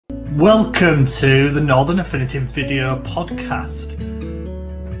Welcome to the Northern Affinity video podcast.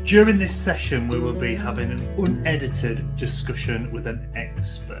 During this session we will be having an unedited discussion with an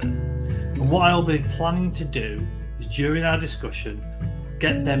expert, and what I'll be planning to do is during our discussion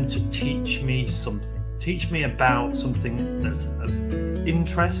get them to teach me about something that's of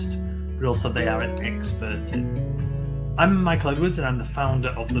interest but also they are an expert in. I'm Michael Edwards and I'm the founder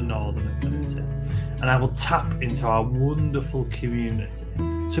of the Northern Affinity, and I will tap into our wonderful community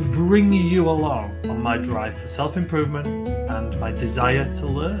to bring you along on my drive for self-improvement and my desire to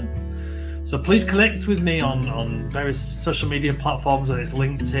learn. So please connect with me on various social media platforms, whether it's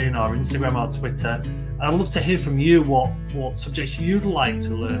LinkedIn or Instagram or Twitter. And I'd love to hear from you what subjects you'd like to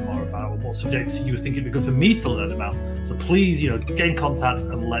learn more about, or what subjects you think it'd be good for me to learn about. So please, get in contact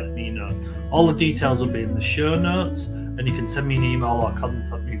and let me know. All the details will be in the show notes, and you can send me an email or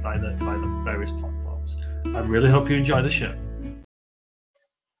contact me via the various platforms. I really hope you enjoy the show.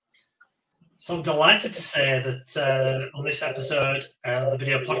 So I'm delighted to say that on this episode of the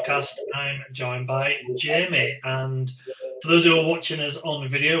video podcast, I'm joined by Jamie. And for those who are watching us on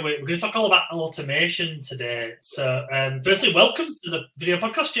video, we're going to talk all about automation today. So firstly, welcome to the video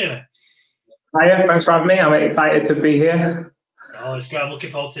podcast, Jamie. Hiya, thanks for having me. I'm excited to be here. Oh, it's great. I'm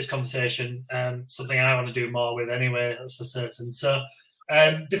looking forward to this conversation. Something I want to do more with anyway, that's for certain. So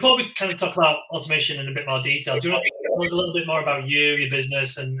before we kind of talk about automation in a bit more detail, do you want to tell us a little bit more about you, your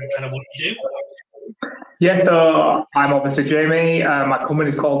business, and kind of what you do? Yeah, so I'm obviously Jamie. My company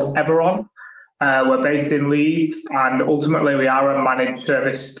is called Everon. We're based in Leeds, and ultimately we are a managed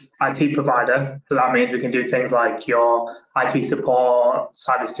service IT provider. So that means we can do things like your IT support,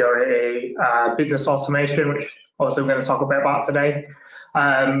 cybersecurity, business automation, which obviously we're going to talk a bit about today.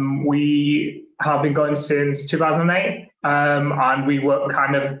 We have been going since 2008, and we work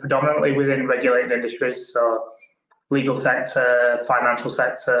kind of predominantly within regulated industries, so legal sector, financial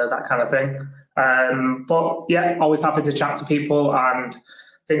sector, that kind of thing. But yeah, always happy to chat to people, and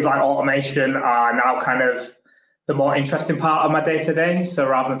things like automation are now kind of the more interesting part of my day-to-day. So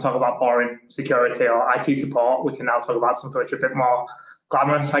rather than talk about boring security or IT support, we can now talk about something which is a bit more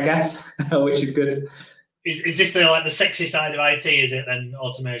glamorous, I guess, which is good. Is this the sexy side of IT, is it then,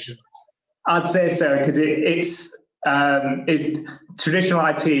 automation? I'd say so, because it's traditional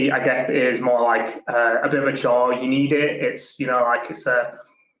IT, I guess, is more like a bit of a chore. You need it. It's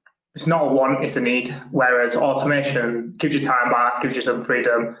not a want, it's a need. Whereas automation gives you time back, gives you some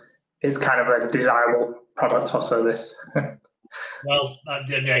freedom. It's kind of a desirable product or service. Well,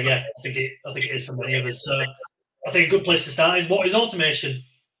 yeah, I think it is for many of us. So I think a good place to start is, what is automation?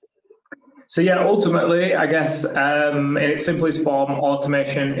 So yeah, ultimately, I guess in its simplest form,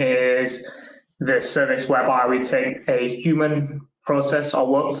 automation is the service whereby we take a human process or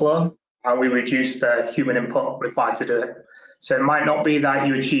workflow and we reduce the human input required to do it. So it might not be that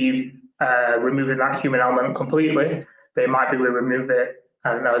you achieve removing that human element completely, but it might be we remove it,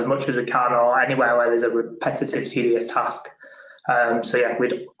 I don't know, as much as we can, or anywhere where there's a repetitive, tedious task. So yeah,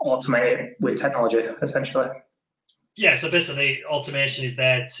 we'd automate it with technology, essentially. Yeah, so basically automation is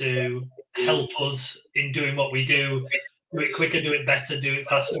there to help us in doing what we do it quicker, do it better, do it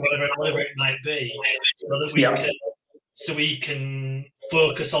faster, whatever it might be, so that we can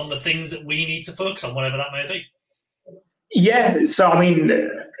focus on the things that we need to focus on, whatever that may be. Yeah, so I mean,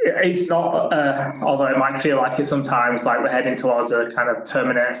 it's not, although it might feel like it sometimes, like we're heading towards a kind of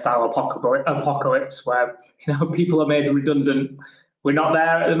Terminator-style apocalypse where people are made redundant. We're not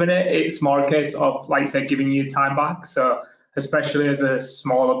there at the minute. It's more a case of, like I said, giving you time back. So especially as a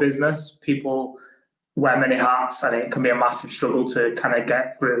smaller business, people wear many hats, and it can be a massive struggle to kind of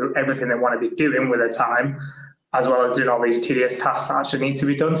get through everything they want to be doing with their time, as well as doing all these tedious tasks that actually need to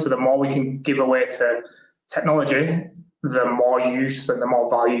be done. So the more we can give away to technology, the more use and the more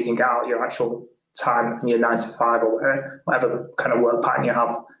value you can get out of your actual time in your 9 to 5 or whatever kind of work pattern you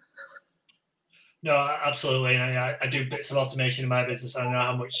have. No, absolutely. And I do bits of automation in my business. I know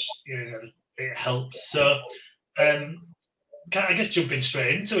how much it helps. So I guess jumping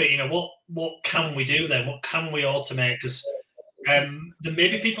straight into it, what can we do then? What can we automate? Because there may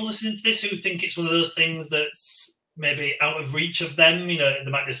be people listening to this who think it's one of those things that's maybe out of reach of them. There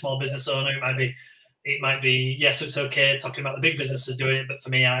might be a small business owner. It might be, yes, it's okay talking about the big businesses doing it, but for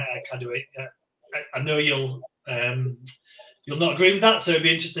me, I can't do it. I know you'll not agree with that, so it'd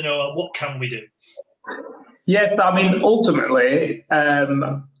be interesting to know, what can we do? Yes, I mean, ultimately,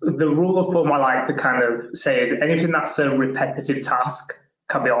 the rule of thumb I like to kind of say is anything that's a repetitive task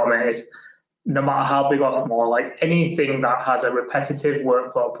can be automated, no matter how big or small. Like anything that has a repetitive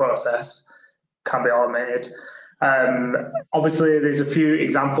workflow process can be automated. Obviously, there's a few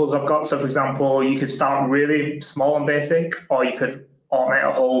examples I've got. So, for example, you could start really small and basic, or you could automate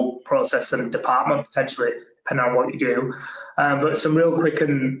a whole process and department potentially, depending on what you do. But some real quick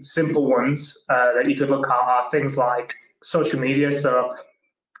and simple ones that you could look at are things like social media. So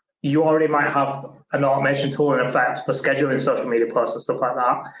you already might have an automation tool in effect for scheduling social media posts and stuff like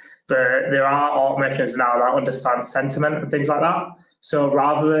that. But there are automations now that understand sentiment and things like that. So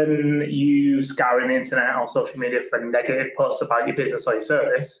rather than you scouring the internet or social media for negative posts about your business or your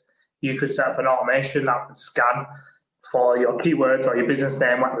service, you could set up an automation that would scan for your keywords or your business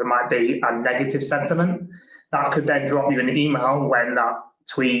name, whatever it might be, and negative sentiment. That could then drop you an email when that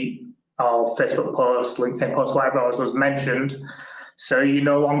tweet or Facebook post, LinkedIn post, whatever else was mentioned. So you're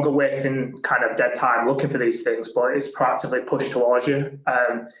no longer wasting kind of dead time looking for these things, but it's proactively pushed towards you.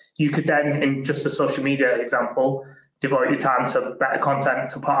 You could then, in just the social media example, devote your time to better content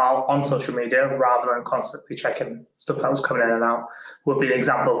to put out on social media rather than constantly checking stuff that was coming in and out. Would be an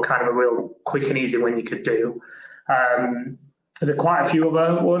example of kind of a real quick and easy win you could do. There are quite a few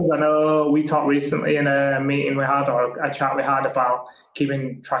other ones. I know we talked recently in a meeting we had, or a chat we had, about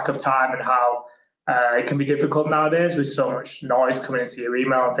keeping track of time and how it can be difficult nowadays with so much noise coming into your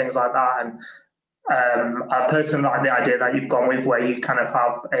email and things like that. And I personally like the idea that you've gone with, where you kind of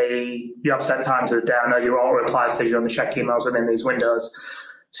you have set times of the day. I know your auto reply says you only check emails within these windows.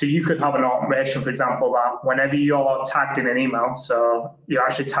 So you could have an automation, for example, that whenever you're tagged in an email, so you're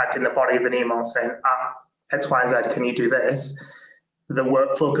actually tagged in the body of an email saying, X, Y, and Z, can you do this? The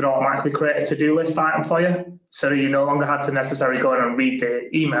workflow could automatically create a to-do list item for you. So you no longer had to necessarily go in and read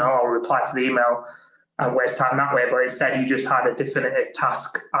the email or reply to the email and waste time that way, but instead you just had a definitive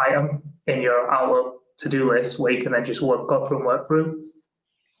task item in your Outlook to-do list where you can then just go through and work through.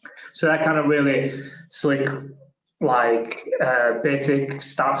 So that kind of really slick, like basic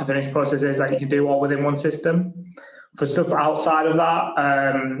start to finish processes that you can do all within one system. For stuff outside of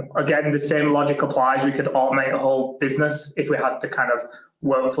that, again, the same logic applies. We could automate a whole business if we had the kind of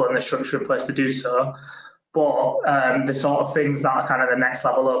workflow and the structure in place to do so. But the sort of things that are kind of the next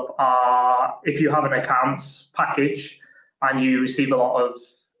level up are, if you have an accounts package and you receive a lot of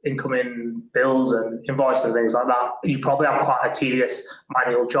incoming bills and invoices and things like that, you probably have quite a tedious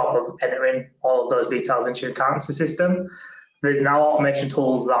manual job of entering all of those details into your accountancy system. There's now automation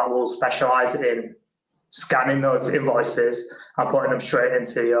tools that will specialize in scanning those invoices and putting them straight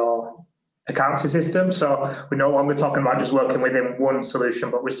into your accountancy system. So we're no longer talking about just working within one solution,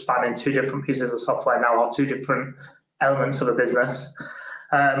 but we're spanning two different pieces of software now, or two different elements of a business.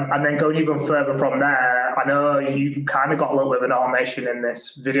 And then going even further from there, I know you've kind of got a little bit of an automation in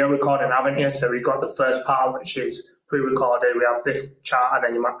this video recording, haven't you? So we've got the first part, which is pre-recorded. We have this chat, and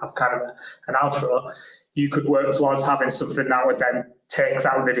then you might have kind of an outro. You could work towards having something that would then take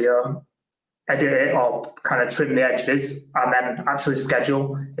that video, edit it, or kind of trim the edges, and then actually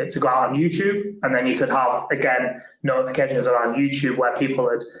schedule it to go out on YouTube. And then you could have, again, notifications around YouTube where people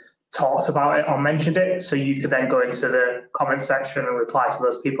had talked about it or mentioned it. So you could then go into the comment section and reply to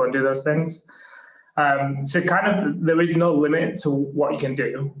those people and do those things. So kind of there is no limit to what you can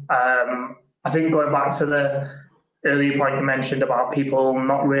do. I think going back to the earlier point you mentioned about people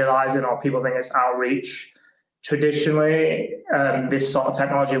not realizing, or people think it's outreach, traditionally, this sort of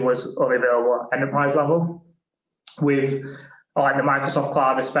technology was only available at enterprise level. With like the Microsoft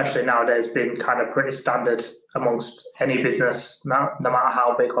Cloud, especially nowadays, being kind of pretty standard amongst any business, no matter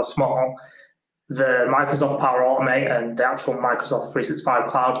how big or small. The Microsoft Power Automate and the actual Microsoft 365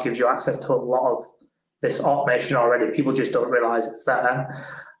 Cloud gives you access to a lot of this automation already. People just don't realize it's there.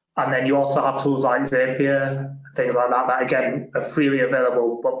 And then you also have tools like Zapier, things like that, that again are freely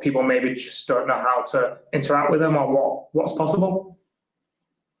available, but people maybe just don't know how to interact with them or what's possible.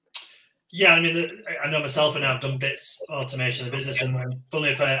 Yeah, I mean, I know myself, and I've done bits of automation in the business. And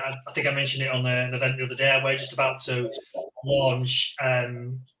funnily, I think I mentioned it on an event the other day. We're just about to launch,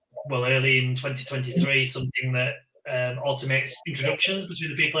 early in 2023, something that automates introductions between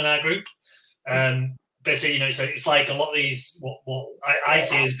the people in our group. Basically, so it's like a lot of these, what I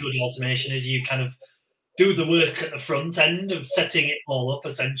see as good automation is you kind of do the work at the front end of setting it all up,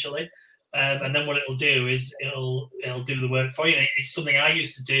 essentially. And then what it'll do is it'll do the work for you. And it's something I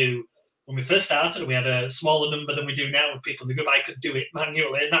used to do when we first started. We had a smaller number than we do now with people in the group. I could do it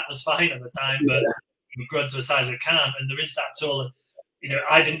manually, and that was fine at the time, but we've grown to a size we can't. And there is that tool.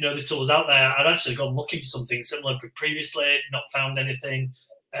 I didn't know this tool was out there. I'd actually gone looking for something similar previously, not found anything.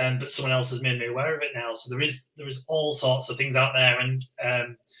 But someone else has made me aware of it now. So there is all sorts of things out there, and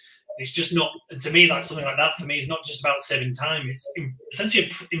it's just not. And to me, like something like that for me is not just about saving time. It's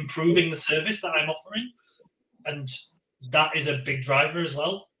essentially improving the service that I'm offering, and that is a big driver as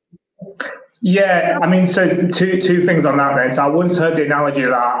well. Yeah, I mean, so two things on that then. So I once heard the analogy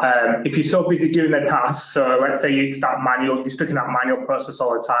that if you're so busy doing the task, so let's say you're stuck in that manual process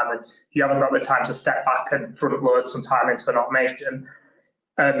all the time, and you haven't got the time to step back and front load some time into an automation.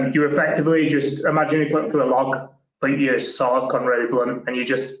 You're effectively just imagine you put through a log, but your saw's gone really blunt, and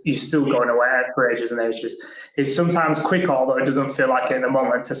you're still going away for ages and ages. It's sometimes quick, although it doesn't feel like it in the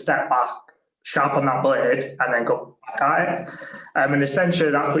moment, to step back, sharpen that blade, and then go back at it. And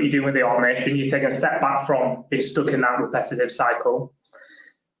essentially, that's what you're doing with the automation. You're taking a step back from being stuck in that repetitive cycle.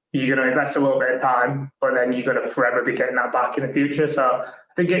 You're going to invest a little bit of time, but then you're going to forever be getting that back in the future. So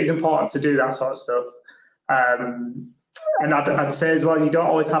I think it is important to do that sort of stuff. And I'd say as well, you don't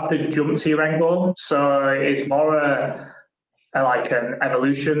always have to jump to your end goal. So it's more like an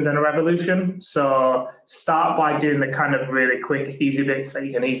evolution than a revolution. So start by doing the kind of really quick, easy bits that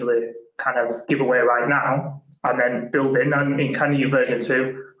you can easily kind of give away right now, and then build in and in kind of your version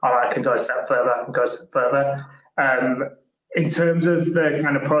 2. All right, I can go a step further, I can go a step further. In terms of the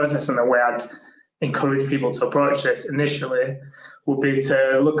kind of process and the way I'd encourage people to approach this initially would be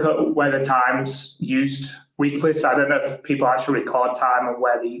to look at where the time's used weekly. So I don't know if people actually record time and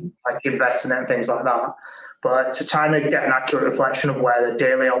where they like invest in it and things like that. But to try and get an accurate reflection of where the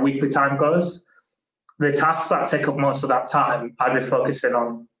daily or weekly time goes, the tasks that take up most of that time, I'd be focusing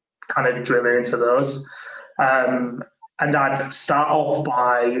on kind of drilling into those. And I'd start off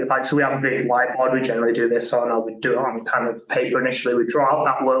by, so we have a big whiteboard, we generally do this, so we do it on kind of paper initially, we draw out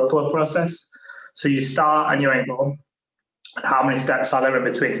that workflow process. So you start and your end goal, and how many steps are there in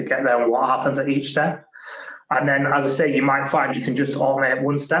between to get there and what happens at each step. And then, as I say, you might find you can just automate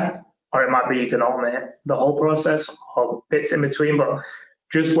one step, or it might be you can automate the whole process or bits in between, but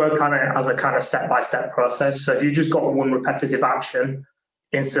just work on it as a kind of step-by-step process. So if you just got one repetitive action,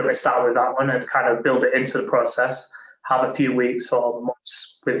 instantly start with that one and kind of build it into the process. Have a few weeks or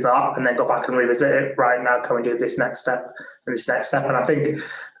months with that, and then go back and revisit it. Right now, can we do this next step and this next step? And I think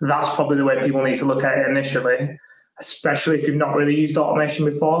that's probably the way people need to look at it initially, especially if you've not really used automation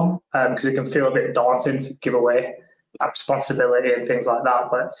before, because it can feel a bit daunting to give away that responsibility and things like that.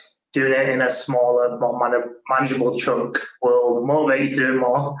 But doing it in a smaller, more manageable chunk will motivate you to do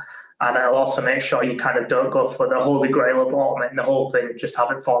more. And it'll also make sure you kind of don't go for the holy grail of automating the whole thing, just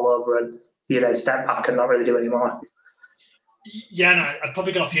have it fall over and you then step back and not really do anymore. Yeah, and I've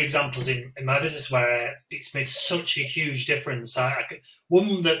probably got a few examples in my business where it's made such a huge difference.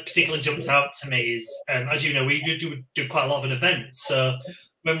 One that particularly jumps out to me is, as you know, we do quite a lot of events. So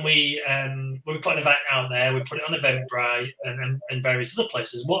when we put an event out there, we put it on Eventbrite and various other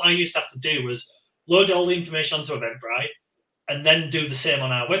places. What I used to have to do was load all the information onto Eventbrite and then do the same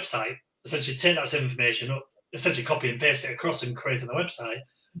on our website. Essentially take that same information up, essentially copy and paste it across and create on the website.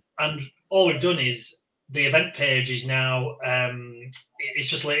 And all we've done is the event page is now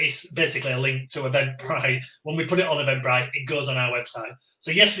it's basically a link to Eventbrite. When we put it on Eventbrite, it goes on our website.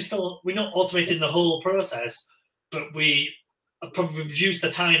 So yes, we're not automating the whole process, but we probably reduced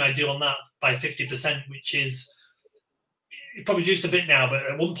the time I do on that by 50%, which is it probably reduced a bit now, but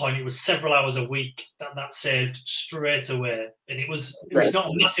at one point it was several hours a week that saved straight away. And it was not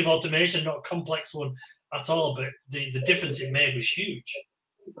a massive automation, not a complex one at all, but the difference it made was huge.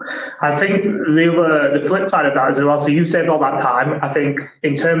 I think the flip side of that as well, so you saved all that time. I think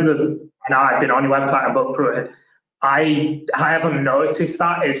in terms of, and I've been on your website and looked through it, I haven't noticed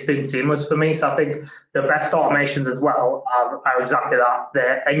that. It's been seamless for me. So I think the best automations as well are exactly that.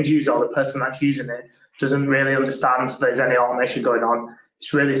 The end user or the person that's using it doesn't really understand there's any automation going on.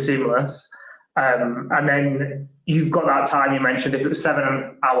 It's really seamless. And then you've got that time you mentioned. If it was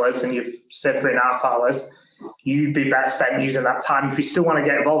 7 hours and you've saved 3.5 hours, you'd be best spent using that time. If you still want to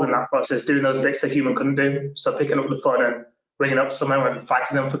get involved in that process, doing those bits that human couldn't do. So picking up the phone and ringing up someone and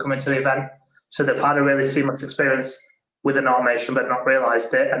thanking them for coming to the event. So they've had a really seamless experience with an automation, but not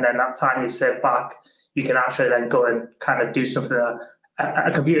realized it. And then that time you save back, you can actually then go and kind of do something that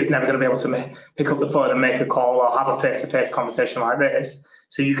a computer is never going to be able to pick up the phone and make a call or have a face-to-face conversation like this.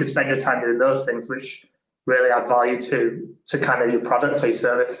 So you could spend your time doing those things, which really add value to kind of your product or your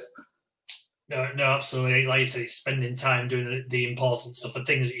service. No, absolutely. Like you say, spending time doing the important stuff, the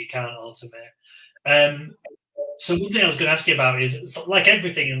things that you can't automate. So one thing I was going to ask you about is, like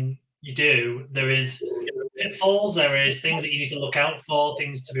everything you do, there is pitfalls, there is things that you need to look out for,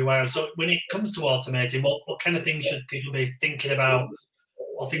 things to be aware of. So when it comes to automating, what kind of things should people be thinking about,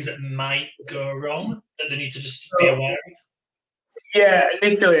 or things that might go wrong that they need to just be aware of? Yeah,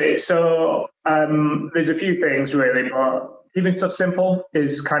 initially, so there's a few things really, but keeping stuff simple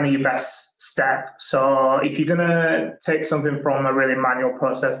is kind of your best step. So if you're going to take something from a really manual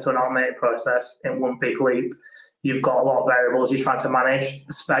process to an automated process in one big leap, you've got a lot of variables you're trying to manage,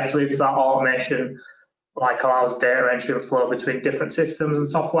 especially if that automation like allows data entry and flow between different systems and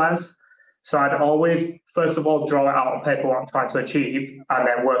softwares. So I'd always, first of all, draw it out on paper what I'm trying to achieve, and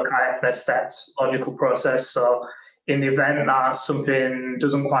then work out in a steps, logical process. So in the event that something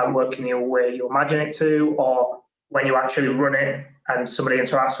doesn't quite work in the way you imagine it to, or when you actually run it and somebody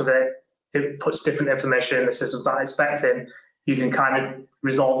interacts with it, it puts different information in the system that I'm expecting, you can kind of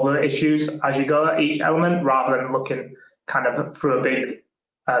resolve the issues as you go at each element, rather than looking kind of through a big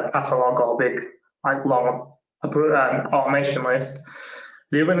catalog or big long automation list.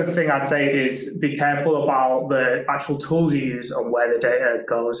 The other thing I'd say is be careful about the actual tools you use and where the data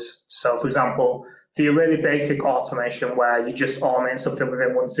goes. So, for example, for your really basic automation where you just automate something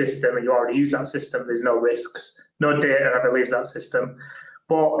within one system and you already use that system, there's no risks. No data ever leaves that system.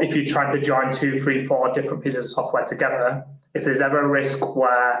 But if you're trying to join 2, 3, 4 different pieces of software together, if there's ever a risk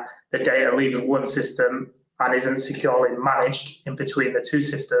where the data leaves one system and isn't securely managed in between the two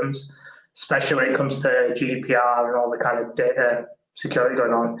systems, especially when it comes to GDPR and all the kind of data security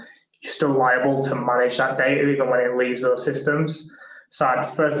going on, you're still liable to manage that data even when it leaves those systems. So I'd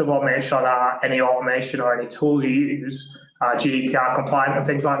first of all make sure that any automation or any tools you use are GDPR compliant and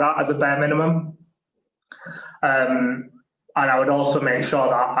things like that as a bare minimum. And I would also make sure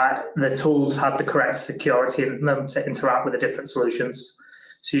that the tools have the correct security in them to interact with the different solutions.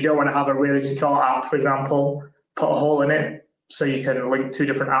 So you don't want to have a really secure app, for example, put a hole in it so you can link 2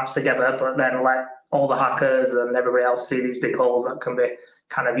 different apps together, but then let all the hackers and everybody else see these big holes that can be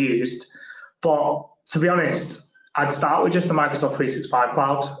kind of used. But to be honest, I'd start with just the Microsoft 365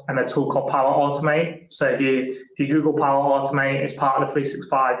 cloud and a tool called Power Automate. So if you Google Power Automate, it's part of the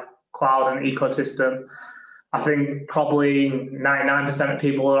 365 cloud and ecosystem. I think probably 99% of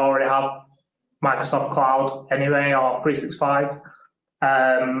people already have Microsoft Cloud anyway, or 365.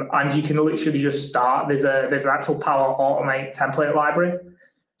 And you can literally just start. There's an actual Power Automate template library.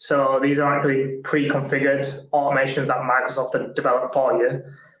 So these are actually pre-configured automations that Microsoft have developed for you.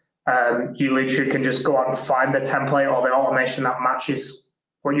 You literally can just go out and find the template or the automation that matches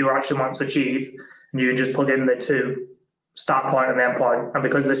what you actually want to achieve, and you just plug in the 2 start point and the end point. And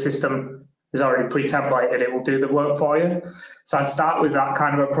because the system is already pre-templated, it will do the work for you. So I'd start with that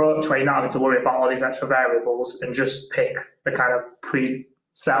kind of approach where you're not having to worry about all these extra variables and just pick the kind of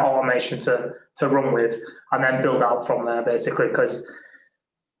pre-set automation to run with, and then build out from there, basically, because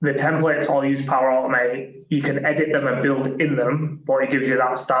the templates all use Power Automate. You can edit them and build in them, but it gives you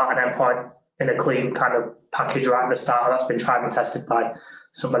that start and end point in a clean kind of package right at the start that's been tried and tested by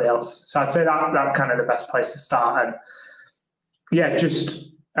somebody else. So I'd say that kind of the best place to start. And yeah,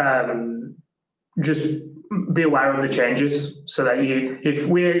 just be aware of the changes so that if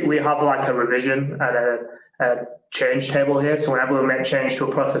we have like a revision and a change table here. So whenever we make change to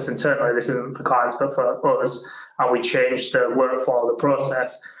a process internally, this isn't for clients, but for us, and we change the workflow of the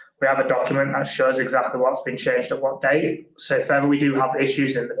process, we have a document that shows exactly what's been changed at what date. So if ever we do have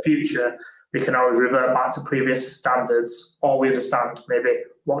issues in the future, we can always revert back to previous standards, or we understand maybe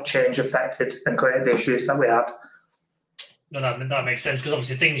what change affected and created the issues that we had. No, that makes sense, because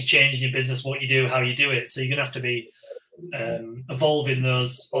obviously things change in your business, what you do, how you do it. So you're going to have to be evolving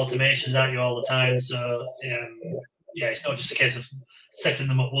those automations at you all the time. So yeah, it's not just a case of setting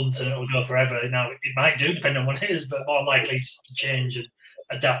them up once and it'll go forever. Now it might do, depending on what it is, but more likely to change and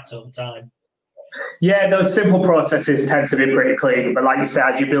adapt over time. Yeah, those simple processes tend to be pretty clean, but like you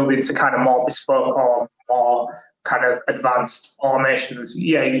said, as you build into kind of more bespoke or more kind of advanced automations,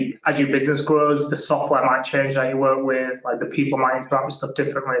 as your business grows, the software might change that you work with, like the people might interact with stuff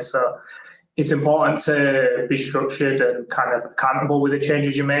differently. So it's important to be structured and kind of accountable with the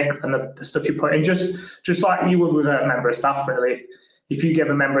changes you make and the stuff you put in, just like you would with a member of staff, really. If you give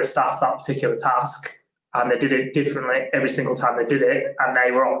a member of staff that particular task and they did it differently every single time they did it, and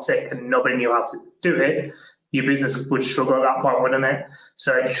they were all sick and nobody knew how to do it, your business would struggle at that point, wouldn't it?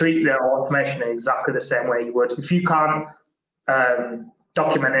 So treat the automation in exactly the same way you would. If you can't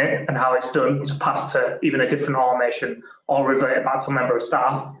document it and how it's done to pass to even a different automation or revert it back to a member of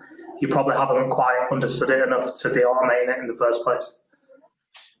staff, you probably haven't quite understood it enough to be automating it in the first place.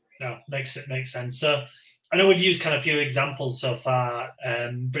 No, makes sense. So I know we've used kind of a few examples so far,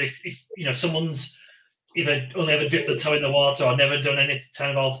 but if someone's either only ever dipped the toe in the water or never done any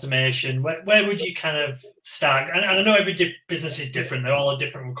kind of automation, where would you kind of start? And I know every business is different; they all have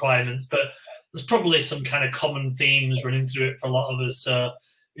different requirements, but there's probably some kind of common themes running through it for a lot of us. So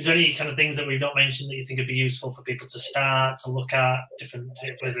is there any kind of things that we've not mentioned that you think would be useful for people to start to look at, different,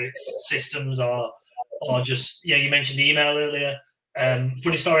 whether it's systems or just, you mentioned email earlier.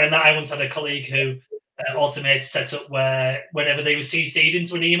 Funny story on that, I once had a colleague who automated setup where whenever they were CC'd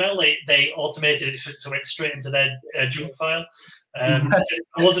into an email, they automated it so it went straight into their junk file. I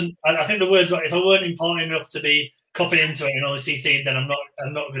think the words were, if I weren't important enough to be copied into it and only CC'd, then I'm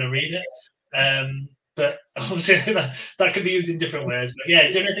not going to read it. But obviously that could be used in different ways. But yeah,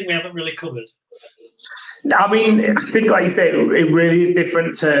 is there anything we haven't really covered? I mean, I think, like you say, it really is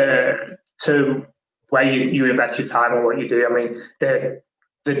different to where you invest your time or what you do. I mean,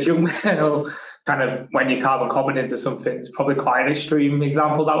 the junk mail, kind of when you carbon copy into something, it's probably quite an extreme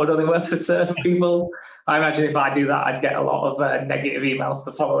example that would only work for certain people. I imagine if I do that, I'd get a lot of negative emails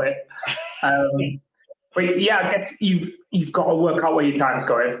to follow it. But yeah, I guess you've got to work out where your time's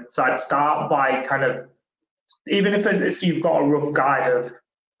going. So I'd start by kind of, even if you've got a rough guide of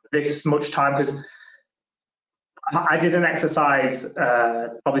this much time, because I did an exercise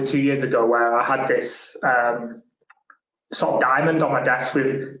probably 2 years ago where I had this sort of diamond on my desk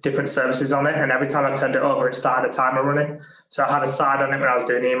with different services on it, and every time I turned it over, it started a timer running. So I had a side on it when I was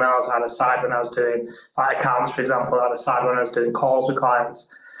doing emails, I had a side when I was doing accounts, for example, I had a side when I was doing calls with clients.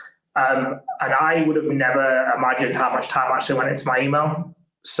 And I would have never imagined how much time actually went into my email.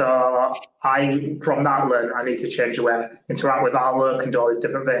 So from that, learned I need to change the way I interact with Outlook and do all these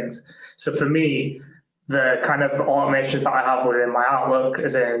different things. So for me, the kind of automations that I have within my Outlook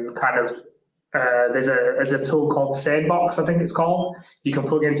is in kind of, there's a tool called Sanebox, I think it's called. You can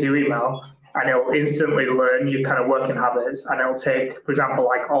plug into your email and it'll instantly learn your kind of working habits, and it'll take, for example,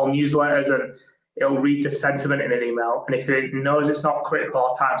 like all newsletters, and it'll read the sentiment in an email. And if it knows it's not critical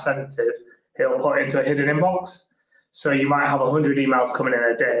or time sensitive, it'll put it into a hidden inbox. So you might have 100 emails coming in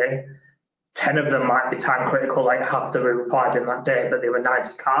a day. 10 of them might be time critical, like have to be replied in that day, but they were 90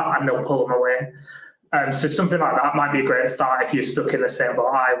 can't, and they'll pull them away. So something like that might be a great start if you're stuck in the same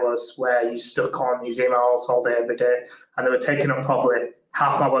boat I was, where you stuck on these emails all day, every day, and they were taking up probably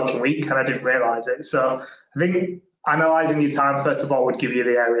half my working week, and I didn't realize it. So I think analyzing your time, first of all, would give you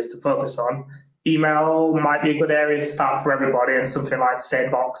the areas to focus on. Email might be a good area to start for everybody, and something like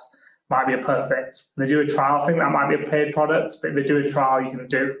Sanebox might be a perfect. They do a trial. I think that might be a paid product, but if they do a trial, you can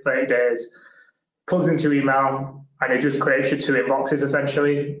do it for 30 days. Plugs into email, and it just creates your two inboxes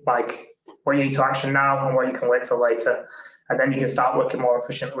essentially, like what you need to action now and what you can wait till later, and then you can start working more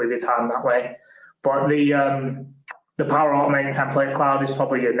efficiently with your time that way. But the Power Automate template cloud is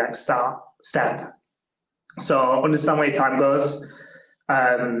probably your next step. So understand where your time goes.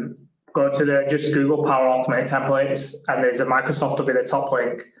 Go to just Google Power Automate templates, and there's a Microsoft will be the top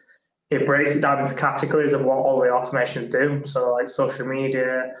link. It breaks it down into categories of what all the automations do. So like social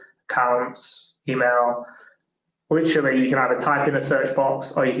media, accounts, email. Literally, you can either type in a search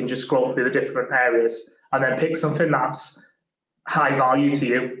box or you can just scroll through the different areas and then pick something that's high value to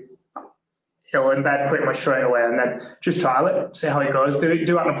you. It'll embed pretty much straight away, and then just trial it, see how it goes. Do it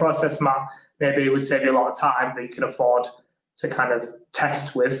on a process map. Maybe it would save you a lot of time, but you can afford to kind of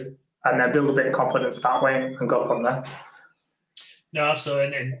test with, and then build a bit of confidence that way and go from there. No,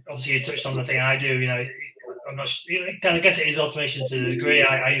 absolutely. And obviously you touched on the thing I do, I'm not sure, I guess it is automation to a degree.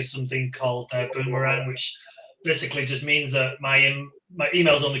 I use something called Boomerang, which basically just means that my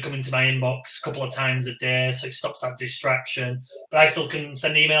emails only come into my inbox a couple of times a day, so it stops that distraction. But I still can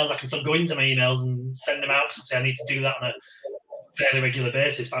send emails. I can still go into my emails and send them out, because I need to do that on a fairly regular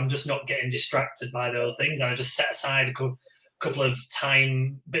basis, but I'm just not getting distracted by those things. And I just set aside a couple of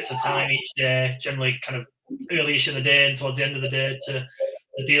bits of time each day, generally kind of early-ish in the day and towards the end of the day, to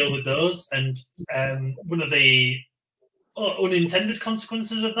deal with those. And one of the unintended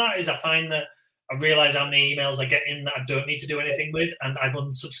consequences of that is I find that I realise how many emails I get in that I don't need to do anything with, and I've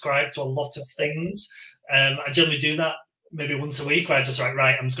unsubscribed to a lot of things. I generally do that maybe once a week, where I just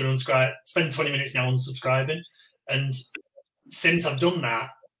right, I'm just going to unsubscribe, spend 20 minutes now unsubscribing. And since I've done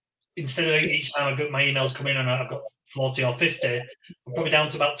that, instead of each time I get my emails come in and I've got 40 or 50, I'm probably down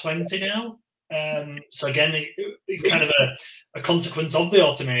to about 20 now. So again, it's kind of a consequence of the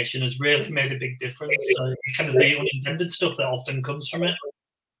automation has really made a big difference. So it's kind of the unintended stuff that often comes from it.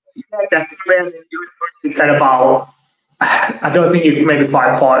 Yeah, definitely. You said about, I don't think you maybe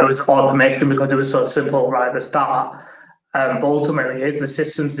quite thought it was automation because it was so simple right at the start. But ultimately, it's the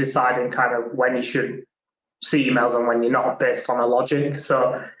systems deciding kind of when you should see emails and when you're not, based on a logic.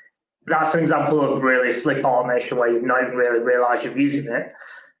 So that's an example of really slick automation where you've not even really realised you're using it.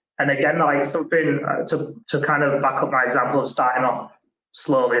 And again, like something to kind of back up my example of starting off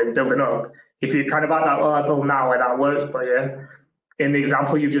slowly and building up. If you're kind of at that level now where that works for you, in the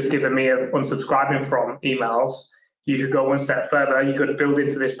example you've just given me of unsubscribing from emails, you could go one step further. You could build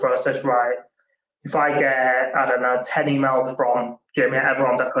into this process, right? If I get, 10 emails from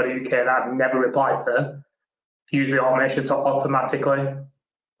jamie@everon.co.uk that I've never replied to, use the automation to automatically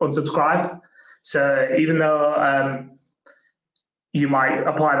unsubscribe. So even though you might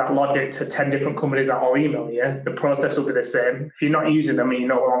apply that logic to 10 different companies that all email you, the process will be the same. If you're not using them and you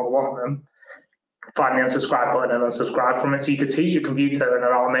no longer want them, find the unsubscribe button and unsubscribe from it. So you could teach your computer and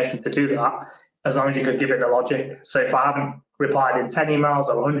an automation to do that as long as you could give it the logic. So if I haven't replied in 10 emails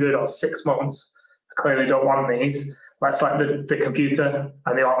or 100 or 6 months, I clearly don't want these. Let's let the computer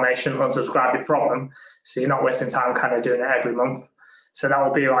and the automation unsubscribe it from them. So you're not wasting time kind of doing it every month. So that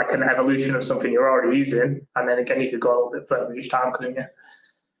will be like an evolution of something you're already using. And then again, you could go a little bit further each time, couldn't you?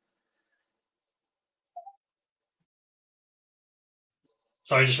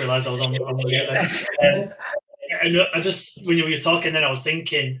 Sorry, I just realised I was on the and I just, when you were talking then, I was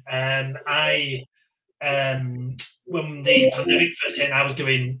thinking, when the pandemic first hit, I was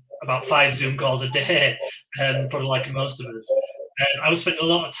doing about 5 Zoom calls a day, probably like most of us. I was spending a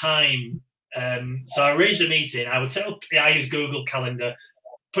lot of time. So I arranged a meeting. I would set up, I use Google Calendar,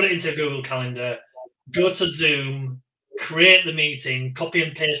 put it into Google Calendar, go to Zoom, create the meeting, copy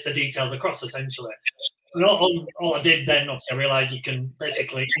and paste the details across, essentially. And all I did then, obviously, I realized you can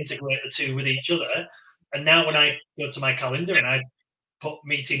basically integrate the two with each other. And now when I go to my calendar and I put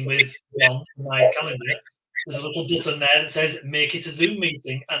meeting with on my calendar, there's a little button there that says make it a Zoom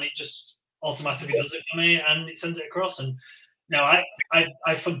meeting, and it just automatically does it for me and it sends it across. And now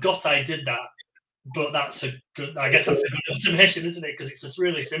I forgot I did that, but that's a good, I guess that's a good automation, isn't it? Because it's just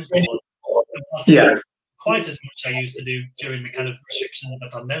really simple. Yeah. Quite as much I used to do during the kind of restrictions of the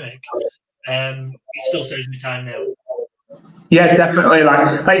pandemic. It still saves me time now. Yeah, definitely.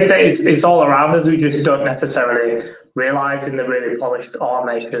 Like it's all around us. We just don't necessarily realize in the really polished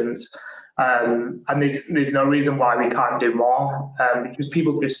automations. And there's no reason why we can't do more. Because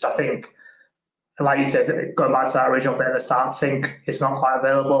people just, I think, like you said, going back to that original bit at the start, think it's not quite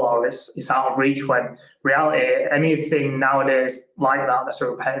available or it's out of reach, when reality, anything nowadays like that's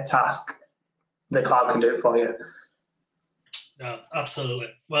a repetitive task, the cloud can do it for you. No, absolutely.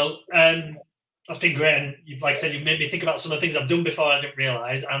 Well, that's been great. And you've, like I said, you've made me think about some of the things I've done before I didn't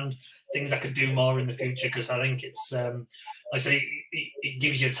realise, and things I could do more in the future, because I think it's, like I say, it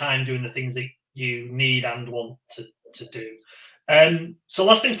gives you time doing the things that you need and want to do. So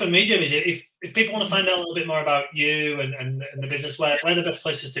last thing for me, Jim, is if people want to find out a little bit more about you and the business, where are the best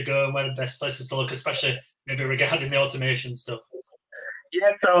places to go and where are the best places to look, especially maybe regarding the automation stuff?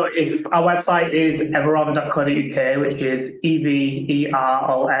 Yeah, so our website is everon.co.uk, which is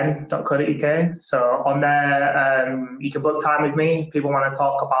everon.co.uk. So on there, you can book time with me if people want to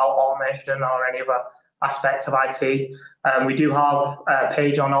talk about automation or any other aspect of IT. We do have a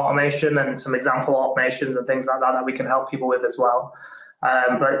page on automation and some example automations and things like that we can help people with as well.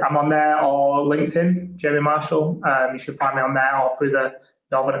 But I'm on there, or LinkedIn, Jamie Marshall. You should find me on there, or through the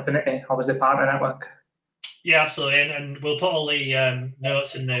Northern Affinity, obviously partner network. Yeah, absolutely, and we'll put all the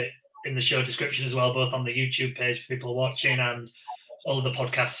notes in the show description as well, both on the YouTube page for people watching and all of the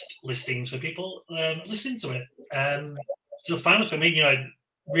podcast listings for people listening to it. So finally, for me,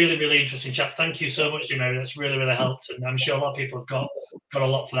 really, really interesting chat. Thank you so much, Jim. That's really, really helped, and I'm sure a lot of people have got a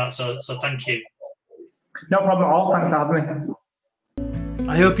lot for that. So thank you. No problem at all. Thanks for having me.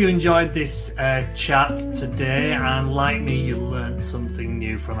 I hope you enjoyed this chat today, and like me, you learned something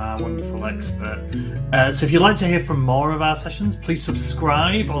new from our wonderful expert. So if you'd like to hear from more of our sessions, please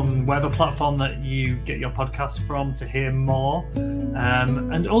subscribe on whatever platform that you get your podcast from to hear more.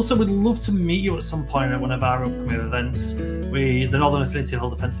 And also, we'd love to meet you at some point at one of our upcoming events. The Northern Affinity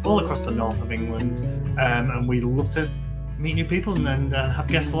hold events all across the north of England, and we'd love to meet new people and have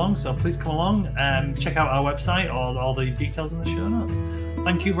guests along. So please come along and check out our website or all the details in the show notes.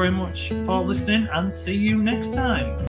 Thank you very much for listening, and see you next time.